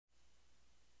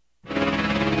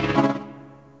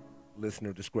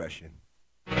Listener discretion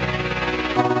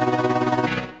has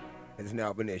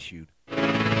now been issued. If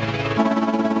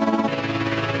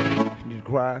you need to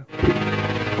cry, get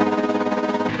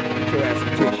your ass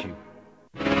some tissue.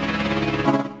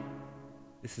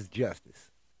 This is justice.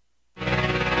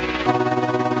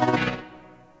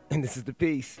 And this is the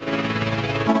peace.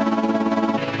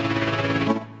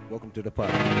 Welcome to the pod.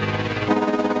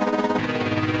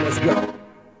 Let's go.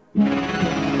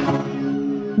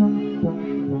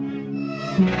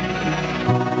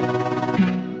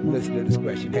 Listener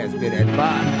discretion has been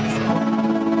advised.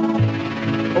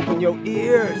 Open your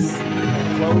ears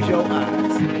and close your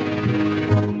eyes.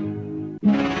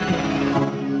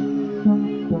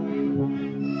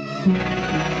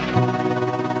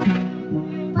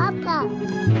 Papa.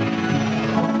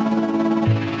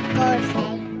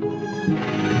 Thursday.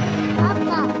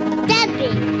 Papa.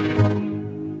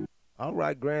 Debbie. All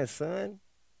right, grandson.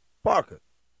 Parker,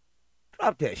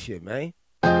 drop that shit, man.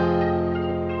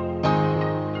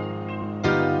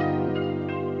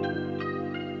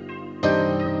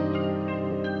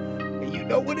 And you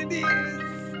know what it is.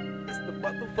 It's the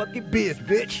motherfucking biz,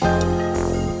 bitch.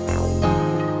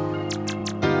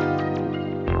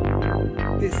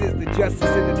 This is the Justice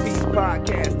and the Peace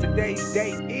podcast. Today's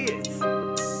date is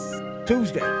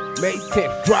Tuesday, May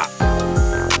 10th. Drop.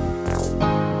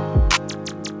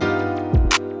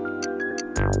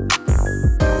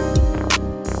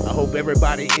 I hope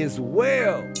everybody is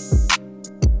well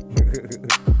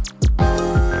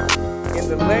in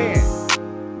the land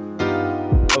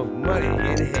of money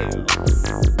and hell.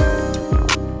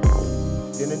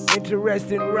 Been an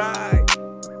interesting ride.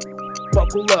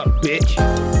 Buckle up, bitch.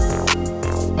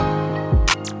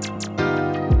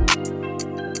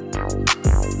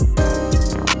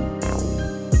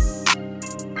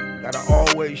 Gotta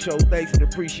always show thanks and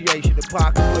appreciation to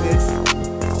Parker for this.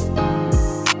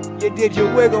 You did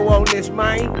your wiggle on this,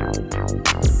 man.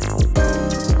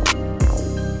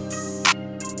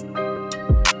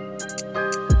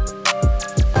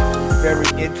 Very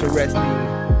interesting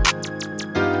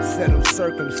set of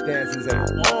circumstances have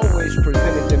always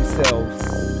presented themselves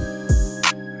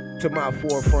to my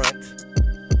forefront.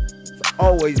 It's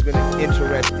always been an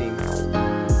interesting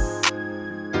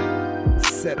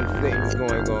set of things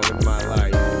going on in my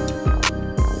life.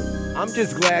 I'm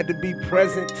just glad to be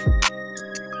present,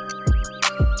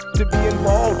 to be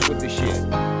involved with the shit.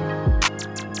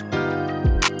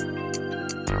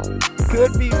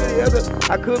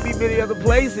 I could be many other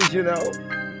places, you know.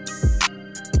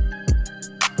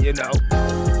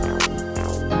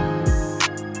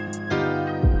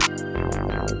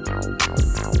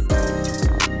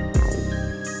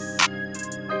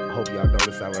 I hope y'all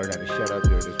notice I learned how to shut up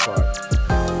during this part.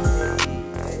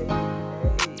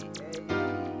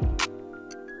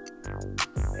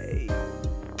 Hey.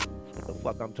 What the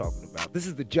fuck I'm talking about? This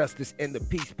is the Justice and the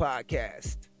Peace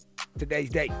podcast. Today's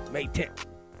date, May 10th.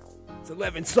 It's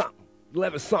 11 something.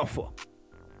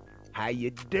 How you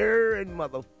doing,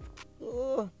 motherfucker?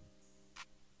 Woo!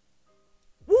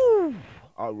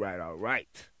 All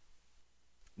right.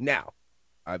 Now,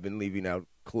 I've been leaving out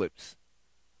clips,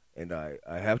 and I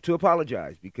have to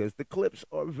apologize because the clips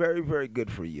are very, very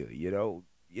good for you. You know,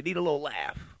 you need a little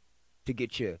laugh to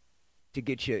get your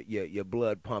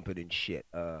blood pumping and shit.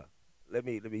 Let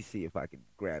me see if I can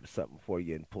grab something for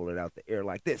you and pull it out the air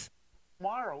like this.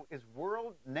 Tomorrow is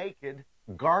World Naked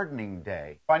Gardening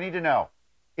Day. I need to know,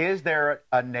 is there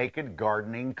a naked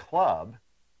gardening club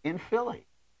in Philly?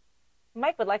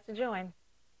 Mike would like to join.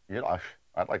 Yeah,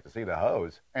 I'd like to see the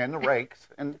hose and the rakes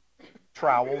and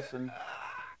trowels and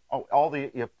all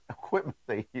the equipment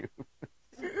they use.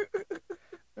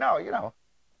 No, you know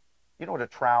what a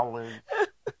trowel is.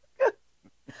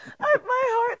 My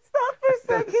heart stopped for a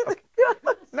second.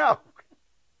 No.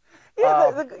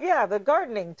 The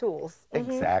gardening tools.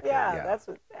 Exactly. Yeah, that's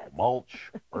what.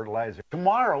 Mulch, fertilizer.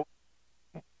 Tomorrow.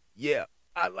 Yeah,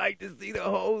 I like to see the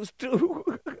hose too.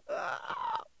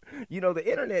 You know, the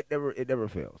internet never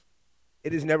fails.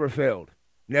 It has never failed.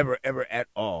 Never, ever at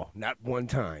all. Not one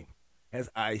time have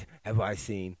I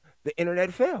seen the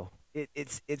internet fail.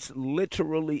 It's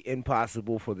literally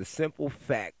impossible for the simple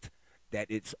fact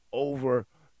that it's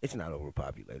not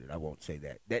overpopulated. I won't say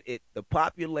that. The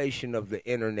population of the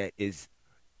internet is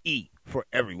E for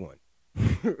everyone.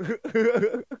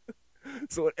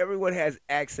 So when everyone has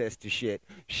access to shit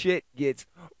gets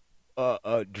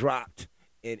dropped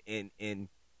and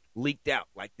leaked out,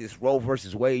 like this Roe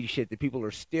versus Wade shit that people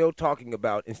are still talking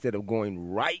about, instead of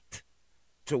going right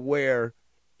to where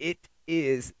it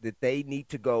is that they need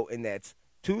to go, and that's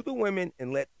to the women,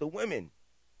 and let the women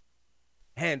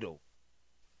handle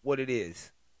what it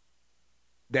is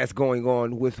that's going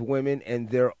on with women and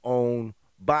their own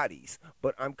bodies.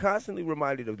 But I'm constantly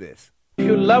reminded of this. If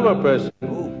you love a person,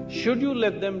 should you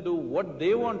let them do what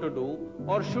they want to do,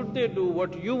 or should they do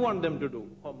what you want them to do?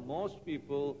 For most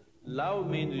people, love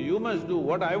means you must do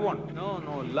what I want.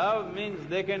 No, love means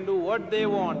they can do what they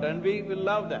want and we will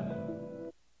love them.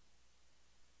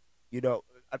 You know,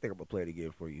 I think I'm gonna play it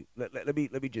again for you. Let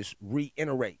me just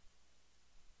reiterate.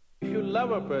 If you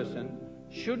love a person,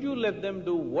 should you let them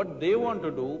do what they want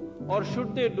to do, or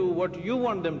should they do what you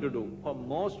want them to do? For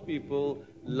most people,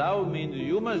 love means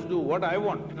you must do what I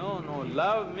want. No,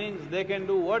 love means they can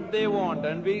do what they want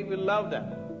and we will love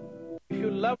them. If you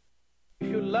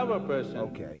love a person…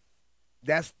 Okay.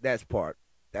 That's part.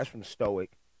 That's from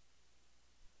Stoic.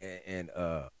 And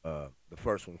the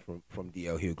first one from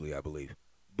D.L. Hughley, I believe.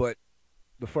 But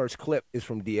the first clip is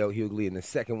from D.L. Hughley and the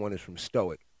second one is from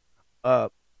Stoic.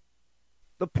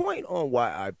 The point on why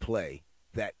I play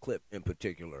that clip in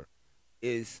particular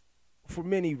is for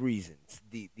many reasons.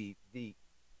 The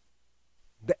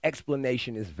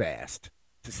explanation is vast,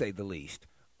 to say the least.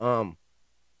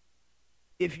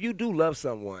 If you do love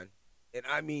someone, and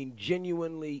I mean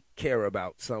genuinely care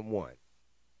about someone,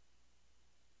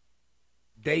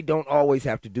 they don't always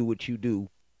have to do what you do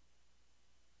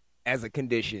as a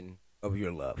condition of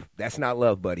your love. That's not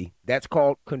love, buddy. That's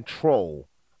called control.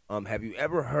 Have you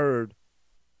ever heard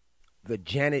the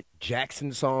Janet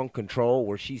Jackson song Control,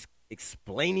 where she's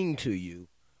explaining to you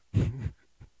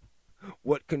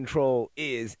what control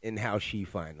is and how she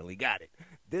finally got it?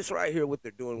 This right here, what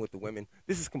they're doing with the women,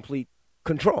 this is complete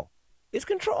control. It's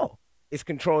control. It's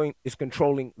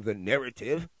controlling the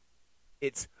narrative.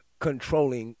 It's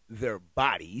controlling their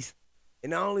bodies.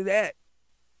 And not only that,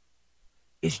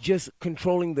 it's just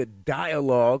controlling the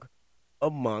dialogue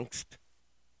amongst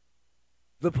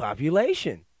the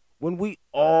population. When we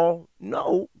all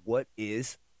know what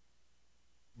is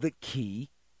the key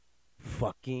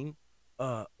fucking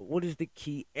what is the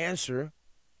key answer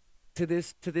to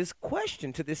this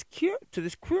question, to this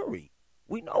query.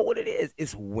 We know what it is.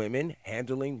 It's women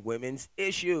handling women's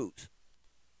issues.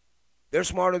 They're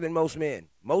smarter than most men.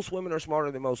 Most women are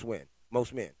smarter than most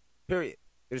men. Period.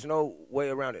 There's no way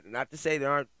around it. Not to say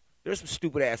there's some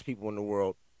stupid ass people in the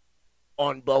world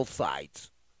on both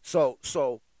sides. So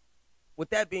with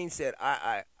that being said,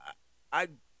 I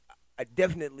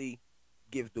definitely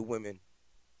give the women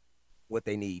what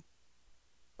they need.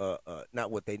 Not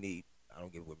what they need. I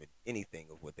don't give women anything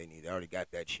of what they need. They already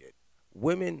got that shit.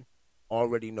 Women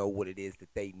already know what it is that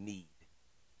they need.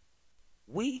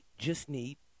 We just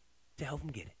need to help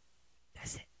them get it.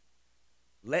 That's it.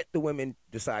 Let the women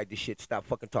decide the shit. Stop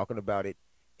fucking talking about it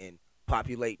and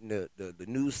populating the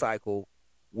news cycle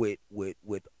with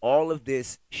all of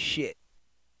this shit.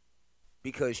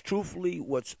 Because truthfully,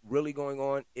 what's really going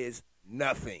on is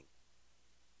nothing.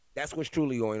 That's what's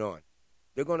truly going on.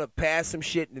 They're going to pass some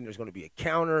shit, and then there's going to be a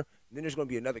counter, and then there's going to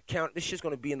be another counter. This shit's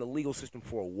going to be in the legal system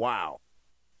for a while.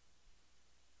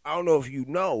 I don't know if you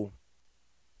know,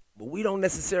 but we don't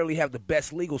necessarily have the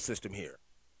best legal system here.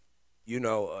 You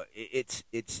know,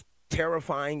 it's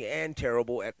terrifying and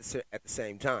terrible at the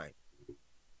same time.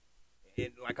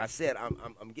 And like I said,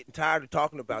 I'm getting tired of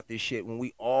talking about this shit when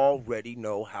we already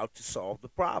know how to solve the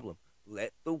problem.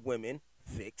 Let the women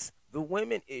fix the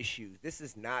women issues. This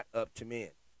is not up to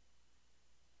men.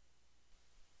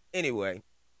 Anyway,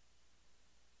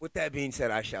 with that being said,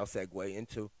 I shall segue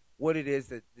into what it is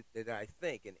that I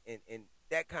think, and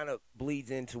that kind of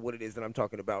bleeds into what it is that I'm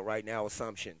talking about right now,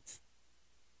 assumptions.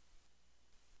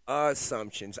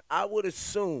 I would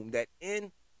assume that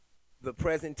in the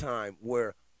present time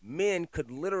where men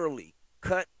could literally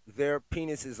cut their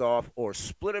penises off or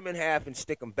split them in half and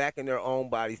stick them back in their own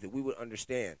bodies, that we would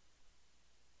understand.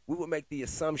 We would make the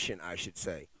assumption, I should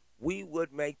say. We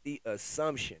would make the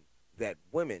assumption that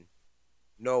women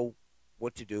know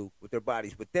what to do with their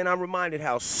bodies. But then I'm reminded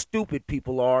how stupid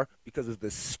people are because of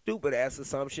the stupid-ass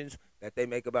assumptions that they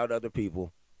make about other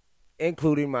people,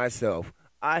 including myself.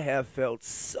 I have felt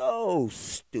so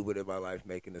stupid in my life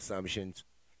making assumptions,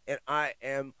 and I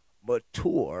am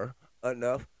mature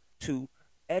enough to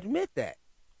admit that.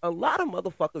 A lot of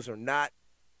motherfuckers are not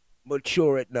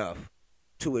mature enough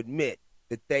to admit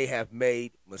that they have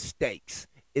made mistakes.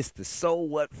 It's the so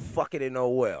what, fuck it, and oh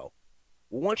well.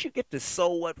 Once you get to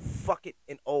so what, fuck it,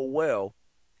 and oh well,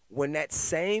 when that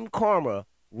same karma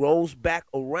rolls back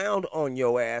around on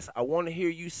your ass, I want to hear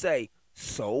you say,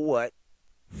 so what,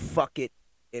 fuck it,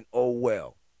 and oh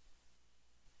well.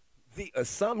 The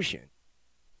assumption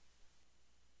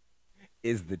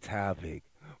is the topic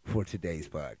for today's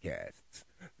podcasts.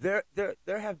 There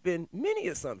have been many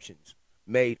assumptions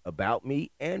made about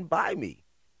me and by me.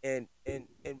 And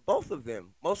both both of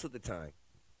them, most of the time,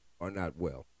 are not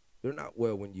well. They're not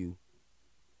well when you.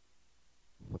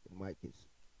 Fucking mic is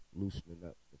loosening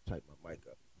up. Tighten my mic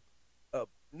up.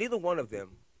 Neither one of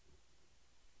them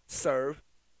serve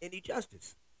any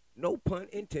justice. No pun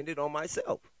intended on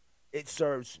myself. It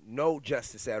serves no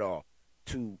justice at all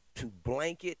to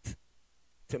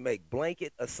make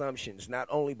blanket assumptions not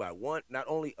only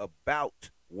about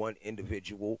one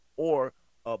individual or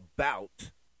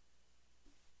about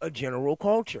a general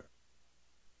culture.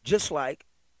 Just like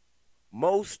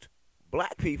most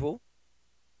black people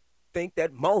think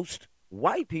that most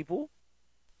white people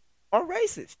are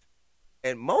racist.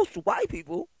 And most white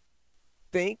people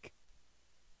think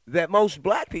that most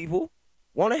black people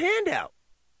want a handout.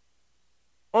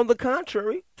 On the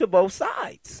contrary to both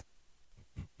sides.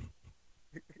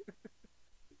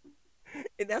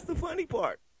 And that's the funny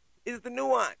part, is the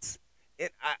nuance. And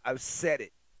I've said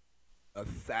it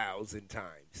 1,000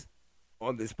 times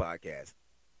on this podcast.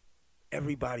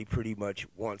 Everybody pretty much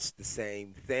wants the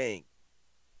same thing.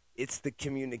 It's the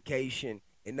communication,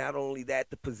 and not only that,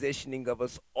 the positioning of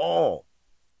us all.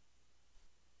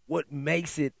 What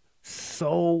makes it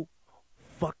so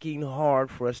fucking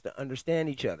hard for us to understand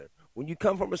each other. When you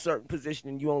come from a certain position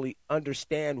and you only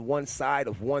understand one side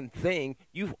of one thing,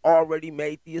 you've already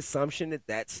made the assumption that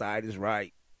that side is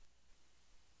right.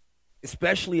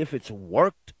 Especially if it's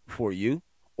worked for you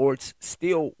or it's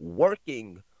still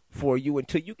working for you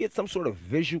until you get some sort of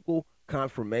visual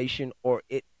confirmation or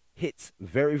it hits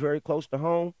very, very close to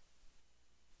home.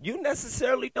 You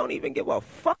necessarily don't even give a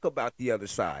fuck about the other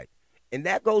side. And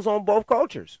that goes on both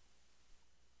cultures.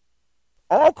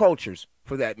 All cultures,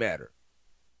 for that matter.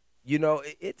 You know,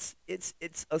 it's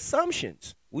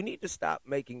assumptions. We need to stop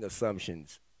making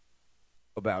assumptions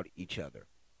about each other.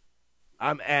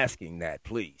 I'm asking that,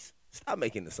 please. Stop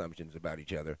making assumptions about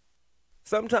each other.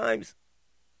 Sometimes,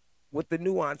 with the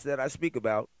nuance that I speak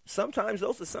about, sometimes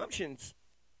those assumptions,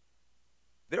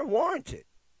 they're warranted.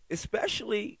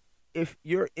 Especially if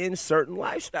you're in certain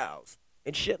lifestyles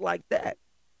and shit like that.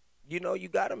 You know, you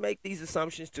got to make these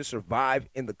assumptions to survive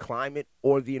in the climate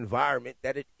or the environment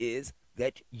that it is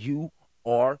that you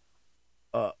are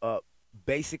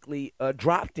basically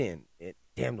dropped in.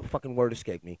 Damn, the fucking word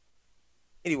escaped me.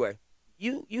 Anyway,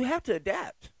 you have to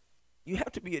adapt. You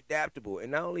have to be adaptable.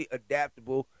 And not only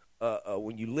adaptable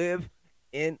when you live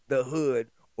in the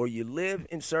hood or you live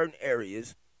in certain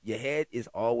areas, your head is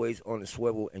always on a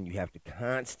swivel and you have to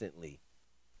constantly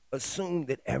assume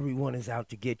that everyone is out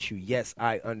to get you. Yes,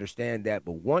 I understand that.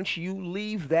 But once you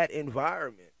leave that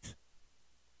environment,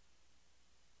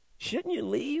 shouldn't you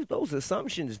leave those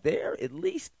assumptions there? At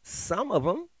least some of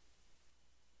them.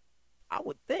 I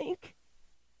would think.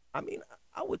 I mean,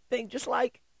 I would think just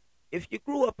like if you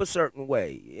grew up a certain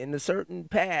way, in a certain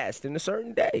past, in a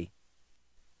certain day,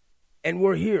 and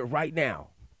we're here right now,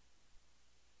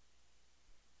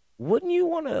 wouldn't you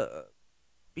want to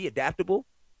be adaptable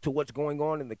to what's going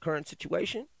on in the current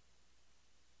situation?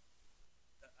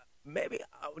 Maybe,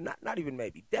 not even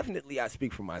maybe, definitely I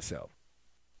speak for myself.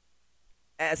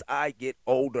 As I get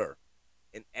older,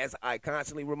 and as I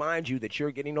constantly remind you that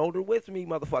you're getting older with me,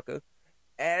 motherfucker,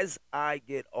 as I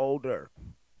get older,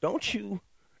 don't you,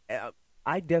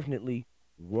 I definitely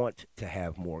want to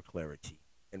have more clarity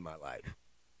in my life.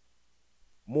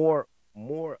 More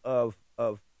of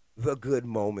the good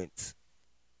moments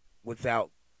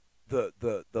without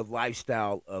the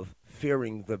lifestyle of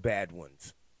fearing the bad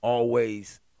ones.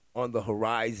 Always on the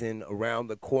horizon, around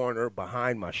the corner,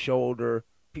 behind my shoulder.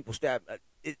 People stab.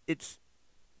 It's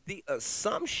the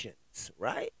assumptions,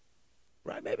 right?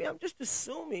 Right? Maybe I'm just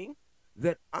assuming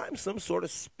that I'm some sort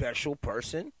of special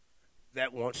person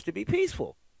that wants to be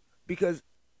peaceful. Because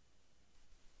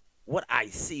what I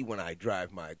see when I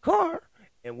drive my car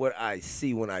and what I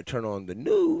see when I turn on the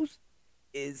news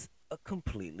is a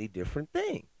completely different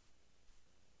thing.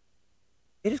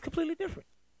 It is completely different.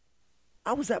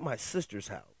 I was at my sister's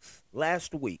house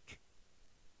last week.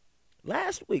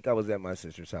 Last week I was at my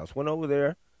sister's house. Went over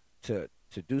there to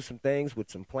do some things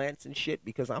with some plants and shit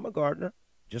because I'm a gardener,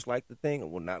 just like the thing.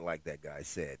 Well, not like that guy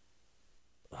said.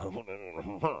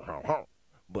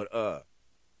 But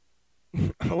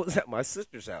I was at my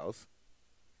sister's house,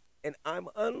 and I'm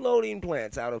unloading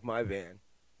plants out of my van.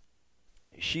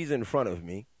 She's in front of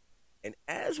me, and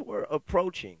as we're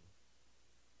approaching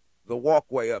the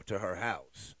walkway up to her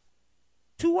house,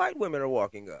 two white women are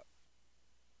walking up.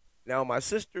 Now, my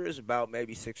sister is about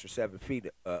maybe 6 or 7 feet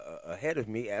ahead of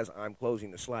me as I'm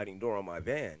closing the sliding door on my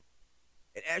van.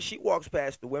 And as she walks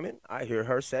past the women, I hear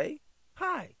her say,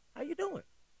 "Hi, how you doing?"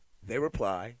 They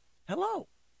reply, "Hello."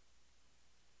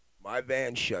 My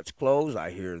van shuts closed.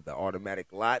 I hear the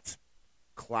automatic lights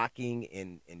clocking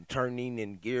and turning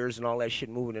and gears and all that shit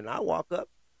moving. And I walk up,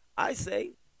 I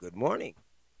say, good morning.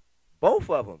 Both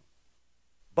of them,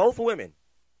 both women,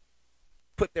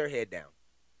 put their head down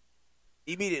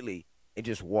immediately and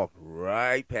just walked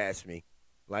right past me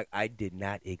like I did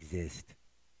not exist.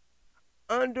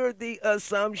 Under the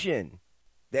assumption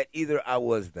that either I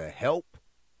was the help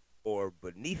or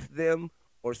beneath them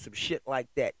or some shit like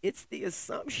that. It's the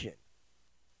assumption.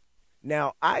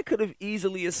 Now, I could have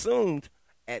easily assumed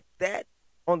at that,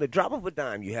 on the drop of a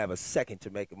dime, you have a second to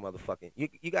make a motherfucking,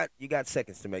 you got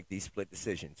seconds to make these split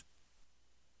decisions.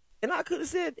 And I could have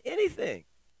said anything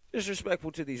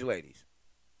disrespectful to these ladies.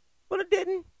 But I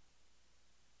didn't.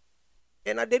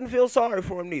 And I didn't feel sorry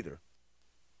for them neither.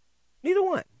 Neither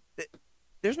one.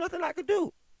 There's nothing I could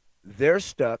do. They're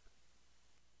stuck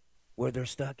where they're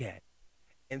stuck at.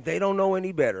 And they don't know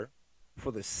any better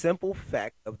for the simple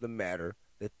fact of the matter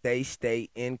that they stay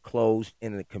enclosed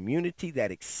in a community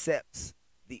that accepts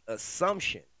the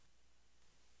assumption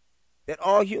that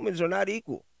all humans are not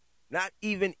equal, not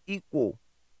even equal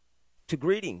to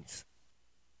greetings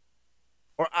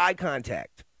or eye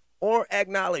contact or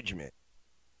acknowledgement.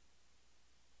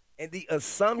 And the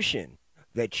assumption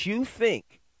that you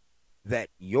think that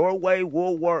your way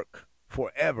will work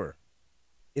forever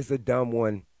is a dumb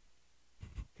one.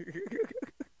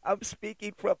 I'm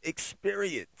speaking from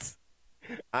experience.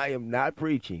 I am not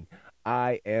preaching.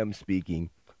 I am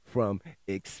speaking from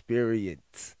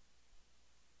experience.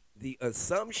 The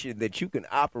assumption that you can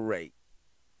operate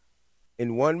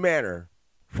in one manner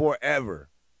forever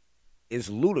is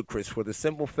ludicrous for the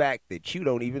simple fact that you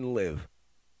don't even live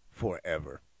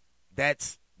forever.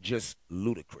 That's just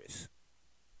ludicrous.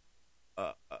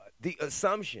 The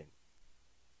assumption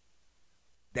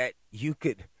that you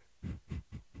could,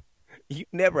 you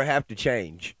never have to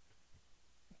change.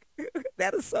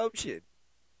 That assumption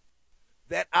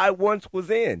that I once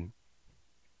was in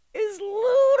is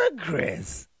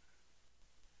ludicrous.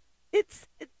 It's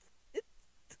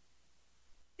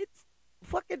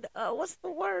fucking, what's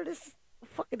the word? It's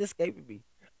fucking escaping me.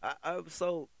 I'm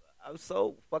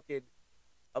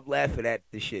laughing at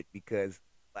the shit because,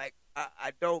 like,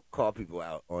 I don't call people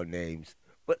out on names,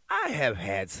 but I have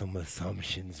had some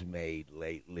assumptions made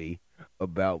lately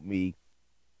about me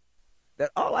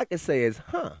that all I can say is,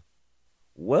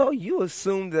 well, you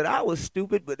assumed that I was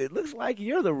stupid, but it looks like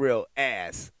you're the real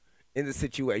ass in the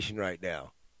situation right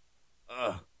now.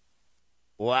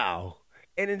 Wow.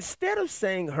 And instead of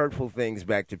saying hurtful things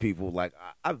back to people, like,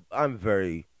 I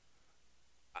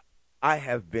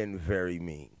have been very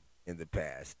mean in the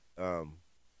past.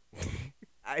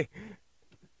 I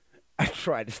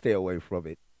try to stay away from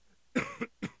it.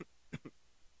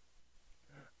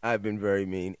 I've been very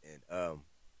mean, and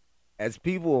as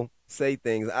people say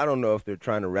things, I don't know if they're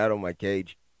trying to rattle my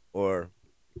cage or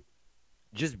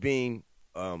just being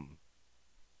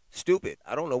stupid.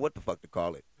 I don't know what the fuck to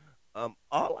call it.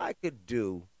 All I could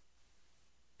do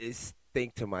is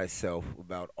think to myself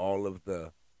about all of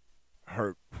the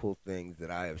hurtful things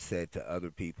that I have said to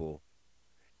other people,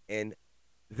 and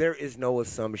there is no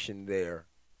assumption there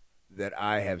that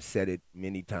I have said it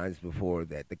many times before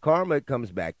that the karma comes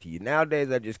back to you.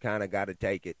 Nowadays, I just kind of got to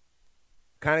take it.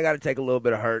 Kind of got to take a little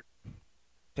bit of hurt.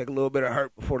 Take a little bit of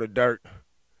hurt before the dirt.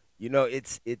 You know,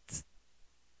 it's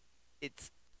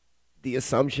the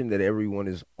assumption that everyone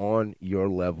is on your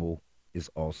level is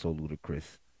also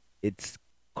ludicrous. It's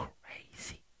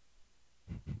crazy.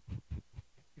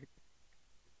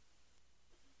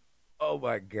 Oh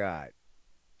my God.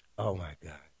 Oh my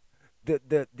God.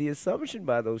 The assumption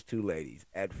by those two ladies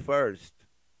at first,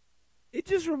 it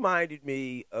just reminded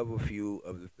me of a few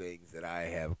of the things that I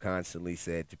have constantly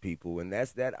said to people, and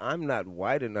that's that I'm not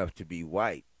white enough to be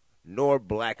white, nor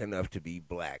black enough to be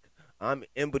black. I'm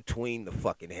in between the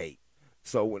fucking hate.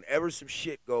 So whenever some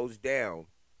shit goes down,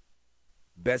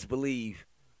 best believe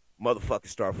motherfuckers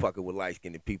start fucking with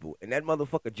light-skinned people. And that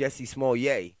motherfucker Jesse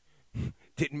Smollett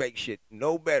didn't make shit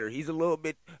no better. He's a little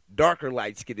bit darker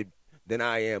light-skinned than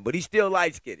I am, but he's still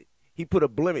light-skinned. He put a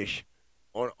blemish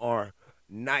on our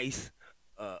nice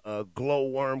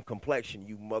glowworm complexion,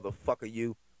 you motherfucker,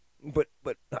 you. But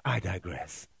I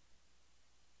digress.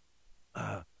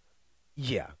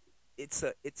 Yeah, it's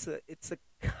a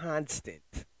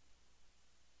constant.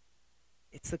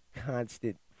 It's a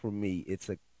constant for me. It's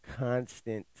a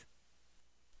constant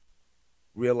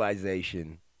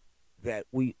realization that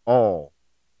we all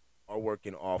are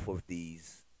working off of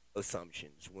these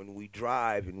assumptions. When we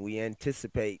drive and we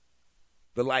anticipate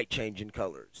the light changing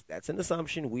colors, that's an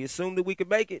assumption. We assume that we could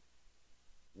make it.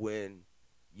 When,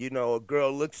 you know, a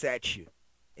girl looks at you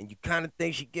and you kind of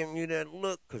think she giving you that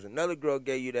look because another girl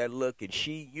gave you that look and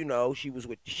she, you know, she was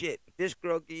with the shit. But this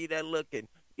girl give you that look and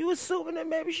you assuming that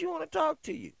maybe she want to talk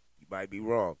to you. You might be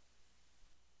wrong.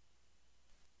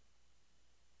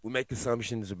 We make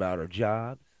assumptions about our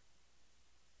jobs,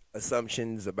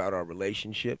 assumptions about our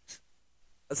relationships,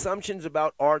 assumptions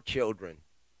about our children,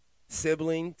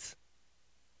 siblings,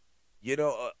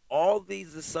 all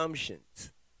these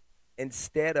assumptions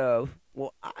instead of,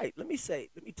 let me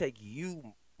take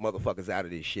you motherfuckers out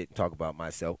of this shit and talk about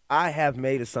myself. I have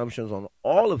made assumptions on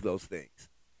all of those things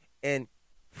and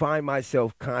find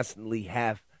myself constantly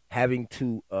having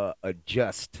to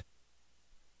adjust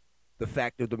the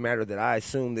fact of the matter that I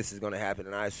assume this is going to happen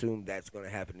and I assume that's going to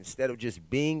happen instead of just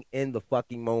being in the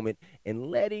fucking moment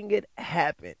and letting it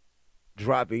happen,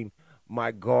 dropping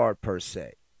my guard per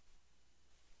se.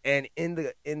 And in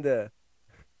the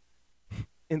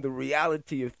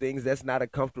reality of things, that's not a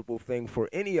comfortable thing for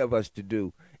any of us to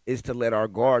do, is to let our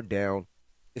guard down,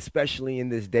 especially in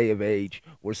this day of age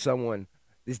when someone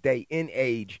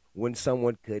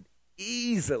could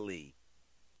easily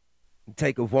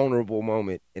take a vulnerable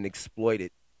moment and exploit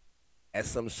it as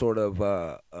some sort of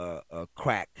a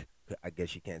crack. I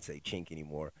guess you can't say chink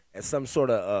anymore. As some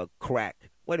sort of crack.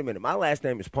 Wait a minute, my last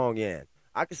name is Pong Yan.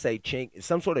 I could say chink. It's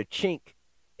some sort of chink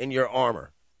in your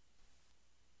armor.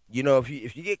 If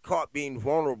you get caught being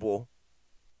vulnerable,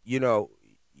 you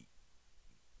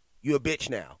a bitch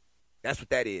now. That's what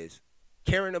that is.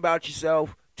 Caring about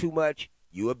yourself too much,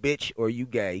 you a bitch or you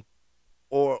gay.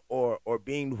 Or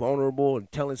being vulnerable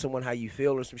and telling someone how you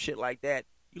feel or some shit like that,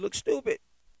 you look stupid.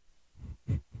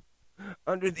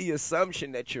 Under the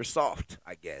assumption that you're soft,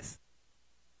 I guess.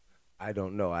 I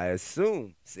don't know. I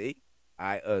assume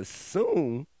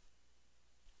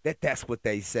that that's what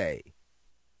they say.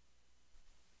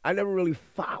 I never really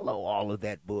follow all of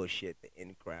that bullshit, the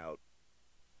in crowd.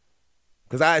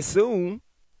 Because I assume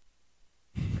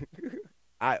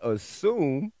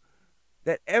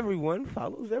that everyone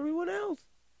follows everyone else.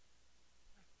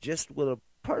 Just with a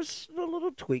personal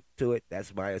little tweak to it,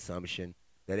 that's my assumption,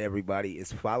 that everybody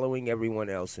is following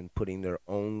everyone else and putting their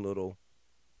own little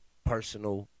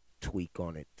personal tweak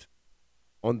on it.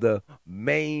 On the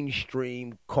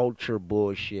mainstream culture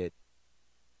bullshit.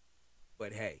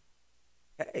 But hey,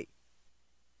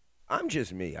 I'm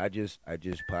just me. I just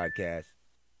podcast.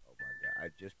 Oh my God, I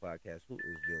just podcast. Who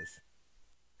is this?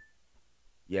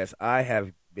 Yes, I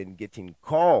have been getting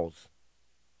calls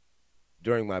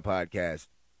during my podcast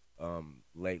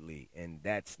lately, and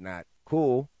that's not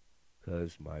cool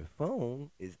because my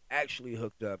phone is actually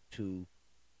hooked up to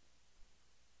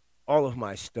all of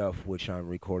my stuff, which I'm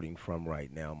recording from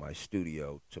right now, my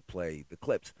studio, to play the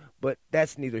clips. But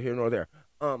that's neither here nor there.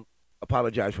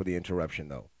 Apologize for the interruption,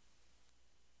 though.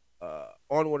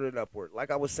 Onward and upward.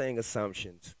 Like I was saying,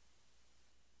 assumptions.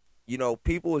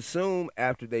 People assume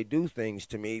after they do things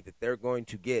to me that they're going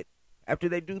to get, after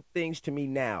they do things to me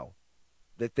now,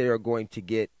 that they are going to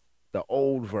get the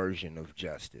old version of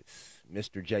justice,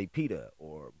 Mr. J. Peta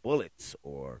or Bullets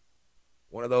or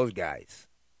one of those guys.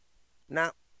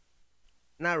 Not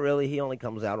really. He only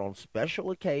comes out on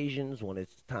special occasions when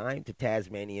it's time to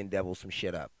Tasmanian devil some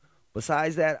shit up.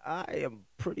 Besides that, I am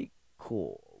pretty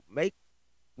cool. Make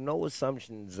no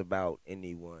assumptions about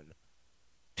anyone.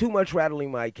 Too much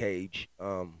rattling my cage.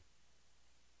 On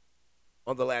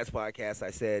the last podcast,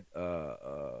 I said,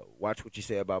 watch what you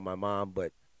say about my mom,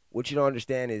 but what you don't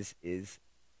understand is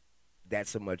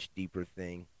that's a much deeper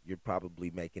thing. You're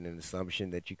probably making an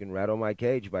assumption that you can rattle my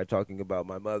cage by talking about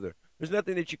my mother. There's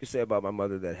nothing that you can say about my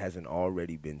mother that hasn't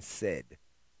already been said.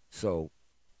 So,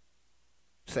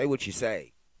 say what you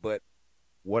say. But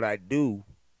what I do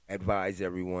advise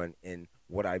everyone, and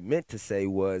what I meant to say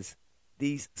was,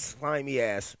 these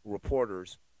slimy-ass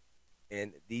reporters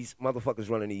and these motherfuckers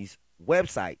running these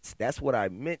websites, that's what I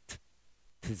meant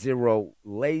to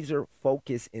laser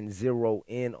focus and zero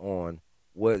in on,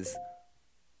 was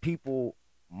people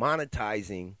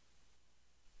monetizing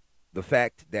the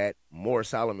fact that Moore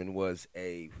Solomon was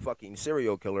a fucking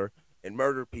serial killer and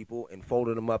murdered people and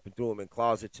folded them up and threw them in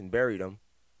closets and buried them.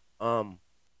 And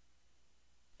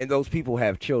those people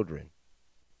have children.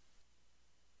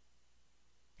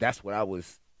 That's what I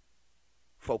was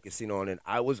focusing on, and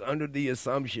I was under the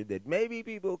assumption that maybe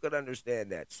people could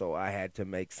understand that, so I had to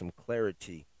make some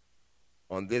clarity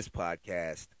on this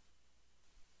podcast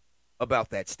about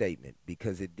that statement,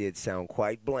 because it did sound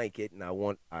quite blanket, and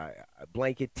I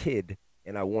blanketed,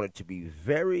 and I want it to be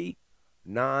very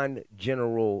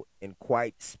non-general and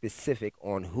quite specific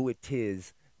on who it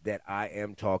is that I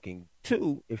am talking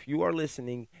to, if you are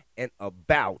listening, and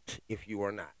about if you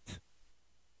are not.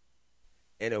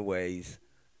 Anyways,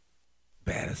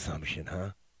 bad assumption,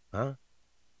 huh?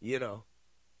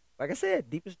 Like I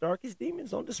said, deepest, darkest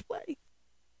demons on display.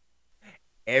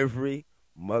 every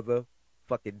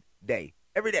motherfucking day.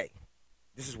 Every day.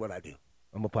 This is what I do.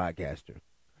 I'm a podcaster.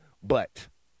 But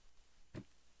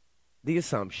the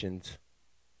assumptions,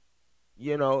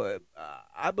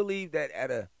 I believe that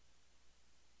at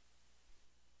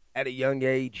a young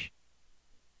age,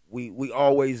 we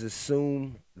always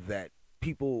assume that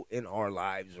people in our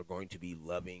lives are going to be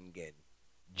loving and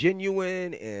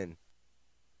genuine and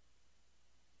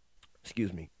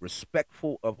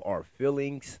respectful of our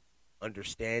feelings,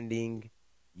 understanding,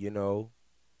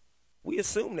 we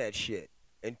assume that shit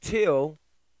until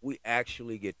we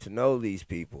actually get to know these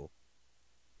people.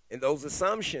 And those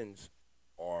assumptions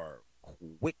are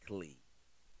quickly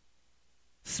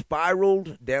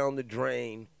spiraled down the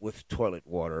drain with toilet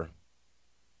water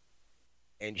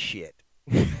and shit.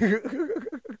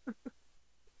 It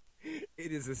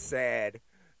is a sad,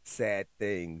 sad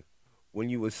thing when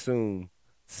you assume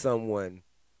someone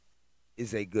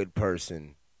is a good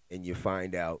person and you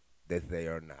find out that they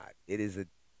are not. It is a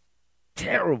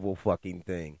terrible fucking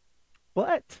thing.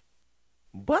 But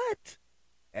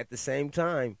at the same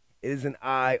time, it is an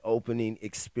eye-opening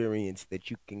experience that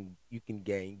you can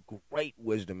gain great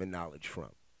wisdom and knowledge from.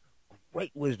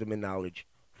 Great wisdom and knowledge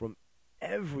from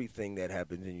everything that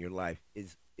happens in your life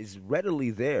is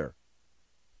readily there.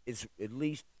 It's, at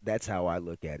least that's how I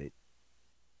look at it.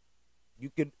 You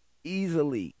could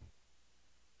easily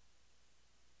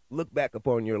look back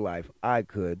upon your life. I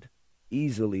could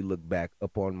easily look back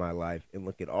upon my life and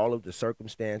look at all of the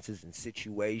circumstances and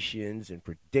situations and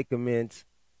predicaments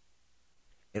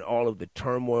and all of the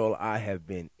turmoil I have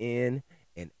been in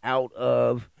and out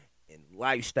of, and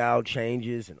lifestyle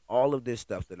changes and all of this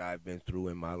stuff that I've been through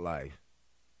in my life,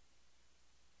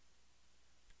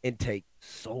 and take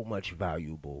so much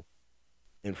valuable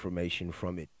information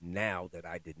from it now that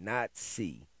I did not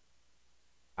see.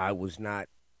 I was not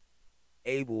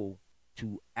able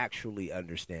to actually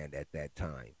understand at that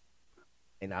time.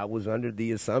 And I was under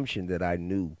the assumption that I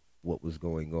knew what was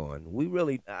going on.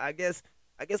 I guess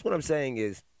what I'm saying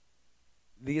is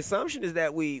the assumption is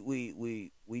that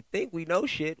we think we know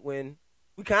shit when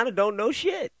we kind of don't know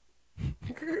shit.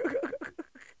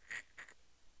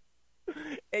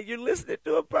 And you're listening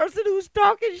to a person who's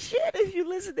talking shit if you're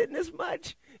listening this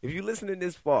much, if you're listening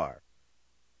this far.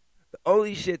 The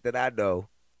only shit that I know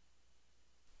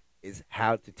is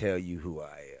how to tell you who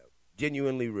I am.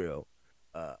 Genuinely real.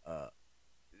 I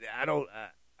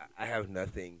have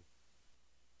nothing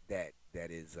that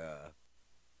is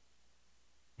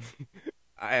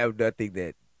I have nothing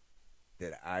that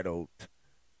I don't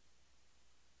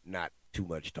not too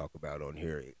much talk about on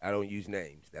here. I don't use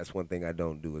names. That's one thing I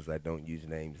don't do, is I don't use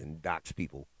names and dox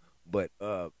people. But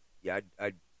yeah,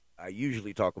 I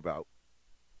usually talk about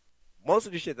most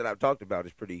of the shit that I've talked about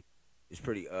is pretty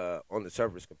on the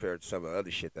surface compared to some of the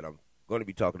other shit that I'm going to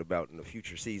be talking about in the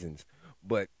future seasons.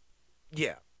 But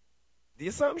yeah, the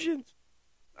assumptions,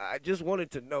 I just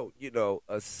wanted to note,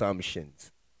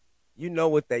 assumptions. You know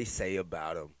what they say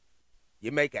about them.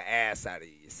 You make an ass out of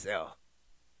yourself.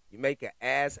 You make an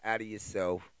ass out of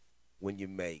yourself when you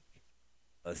make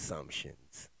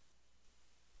assumptions.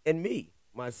 And me,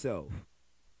 myself,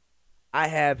 I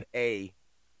have a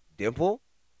dimple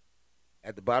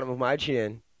at the bottom of my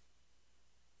chin,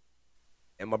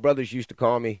 and my brothers used to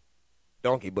call me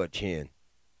Donkey Butt Chin.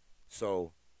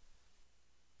 So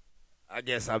I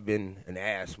guess I've been an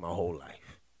ass my whole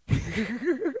life.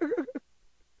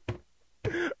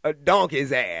 A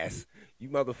donkey's ass. You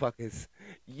motherfuckers.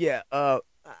 Yeah, I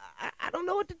don't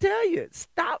know what to tell you.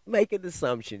 Stop making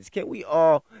assumptions. Can we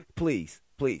all, please,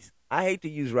 I hate to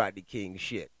use Rodney King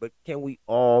shit, but can we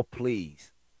all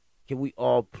please?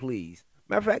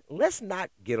 Matter of fact, let's not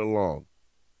get along.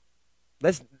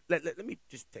 Let me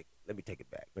take it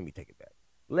back.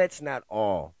 Let's not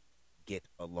all get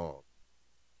along.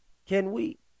 Can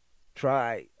we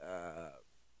try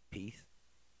peace?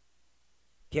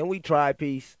 Can we try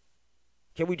peace?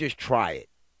 Can we just try it?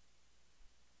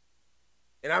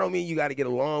 And I don't mean you got to get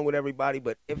along with everybody,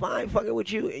 but if I ain't fucking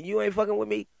with you and you ain't fucking with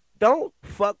me, don't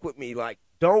fuck with me. Like,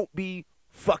 don't be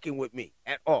fucking with me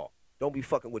at all. Don't be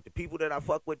fucking with the people that I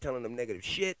fuck with, telling them negative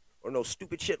shit or no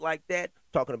stupid shit like that,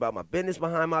 talking about my business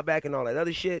behind my back and all that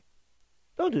other shit.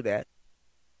 Don't do that.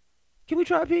 Can we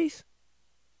try peace?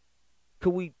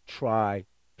 Could we try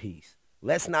peace?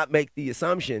 Let's not make the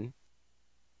assumption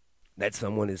that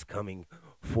someone is coming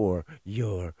for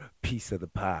your piece of the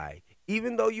pie,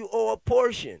 even though you owe a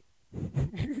portion.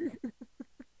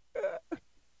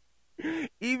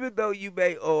 Even though you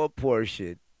may owe a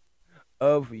portion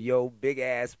of your big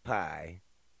ass pie,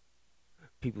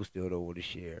 people still don't want to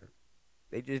share.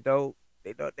 They just don't.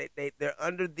 They're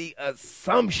under the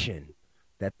assumption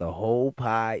that the whole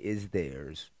pie is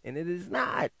theirs, and it is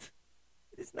not.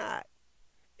 It is not.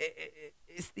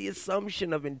 It's the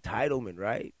assumption of entitlement,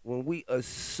 right? When we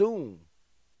assume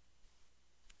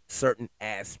certain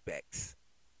aspects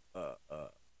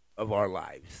of our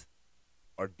lives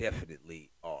are definitely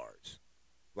ours.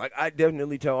 Like, I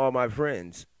definitely tell all my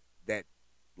friends that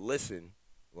listen,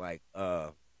 like,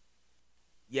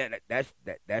 yeah,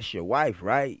 that's your wife,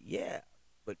 right? Yeah,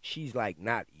 but she's like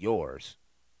not yours.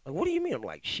 Like, what do you mean? I'm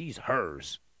like, she's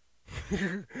hers.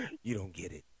 You don't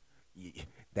get it.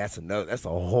 That's a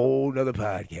whole nother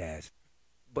podcast.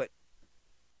 But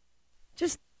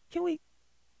just can we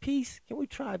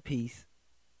try peace?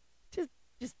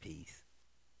 Just peace.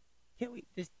 Can we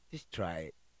just try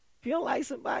it? If you don't like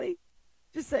somebody,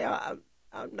 just say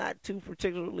I'm not too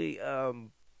particularly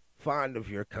fond of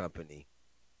your company.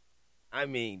 I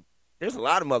mean, there's a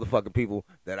lot of motherfucking people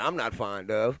that I'm not fond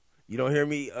of. You don't hear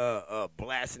me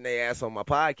blasting their ass on my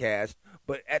podcast,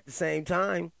 but at the same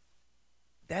time,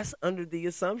 that's under the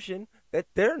assumption that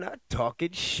they're not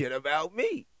talking shit about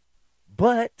me.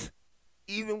 But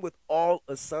even with all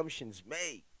assumptions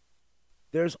made,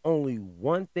 there's only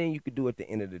one thing you can do at the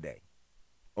end of the day.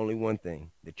 Only one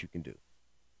thing that you can do,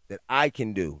 that I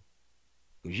can do,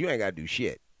 because you ain't got to do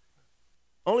shit.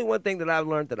 Only one thing that I've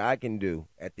learned that I can do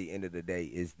at the end of the day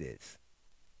is this.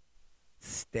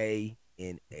 Stay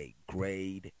in a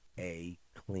grade A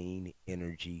clean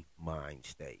energy mind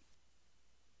state.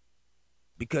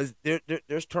 Because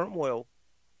there's turmoil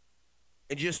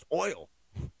and just oil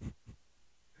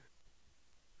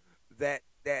that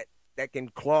can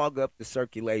clog up the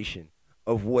circulation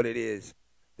of what it is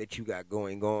that you got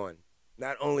going on,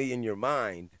 not only in your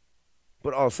mind,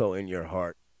 but also in your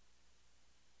heart.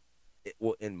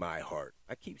 Well, in my heart.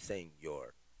 I keep saying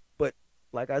your. But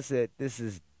like I said, this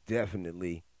is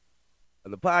definitely,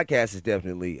 the podcast is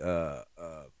definitely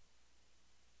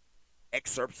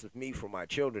excerpts of me from my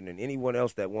children and anyone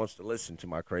else that wants to listen to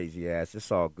my crazy ass. It's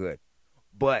all good.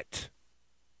 But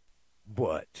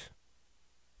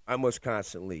I must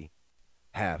constantly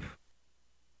have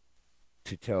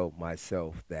to tell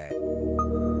myself that,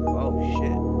 oh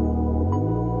shit.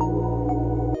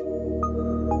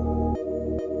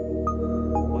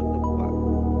 What the fuck?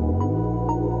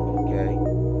 Okay,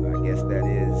 I guess that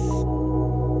is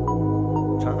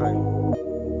time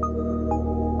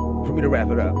for me to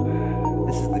wrap it up.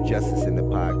 This is the Justice in the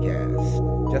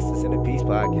Podcast. Justice in the Peace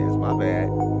Podcast, my bad.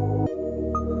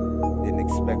 Didn't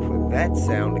expect for that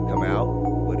sound to come out,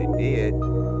 but it did.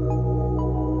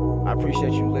 I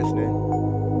appreciate you listening.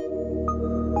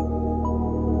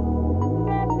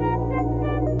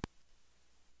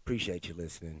 Appreciate you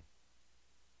listening.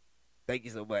 Thank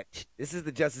you so much. This is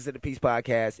the Justice in the Peace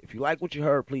Podcast. If you like what you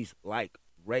heard, please like,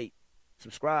 rate,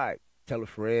 subscribe, tell a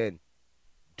friend.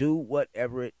 Do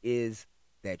whatever it is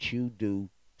that you do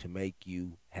to make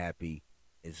you happy,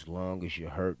 as long as you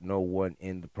hurt no one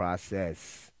in the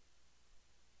process.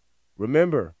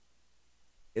 Remember,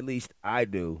 at least I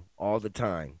do all the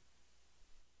time,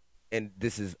 and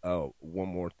this is one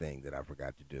more thing that I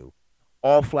forgot to do.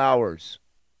 All flowers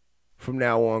from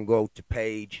now on go to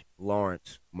Paige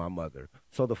Lawrence, my mother.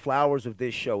 So the flowers of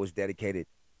this show is dedicated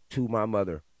to my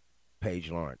mother, Paige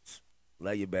Lawrence.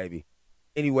 Love you, baby.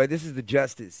 Anyway, this is the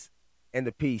Justice and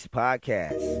the Peace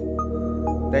Podcast.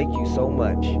 Thank you so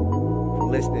much for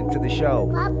listening to the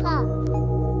show. Papa,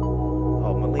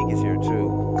 Oh, Malik is here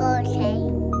too. go say.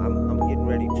 I'm getting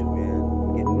ready to, man.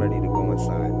 I'm getting ready to go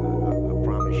inside. I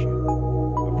promise you.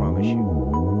 I promise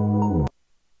you.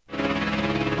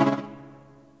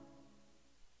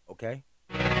 Okay?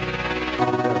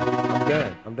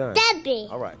 I'm done. Debbie.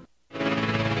 All right.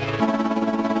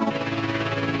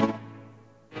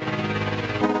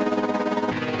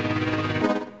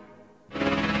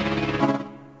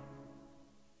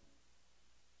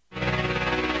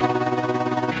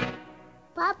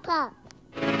 Papa,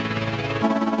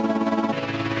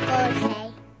 go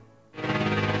say.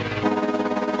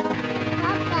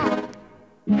 Papa,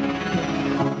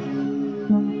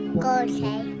 go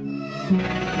say.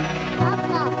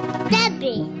 Papa,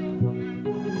 Debbie.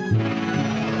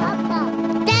 Papa,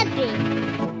 Debbie.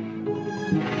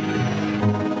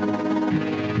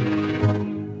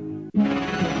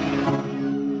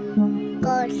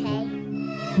 Go say.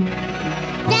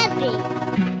 Debbie.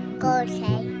 Go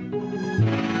say.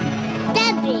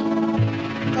 Debbie.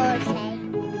 Go say.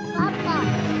 Papa,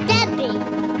 Debbie.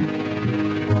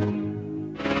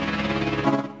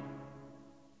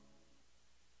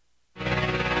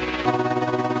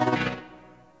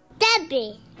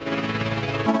 Debbie.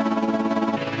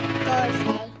 Go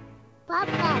say.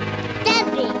 Papa,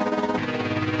 Debbie.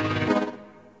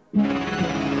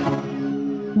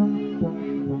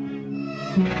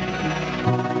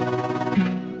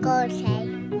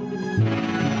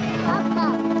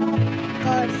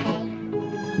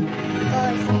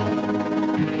 say.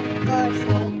 God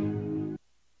say.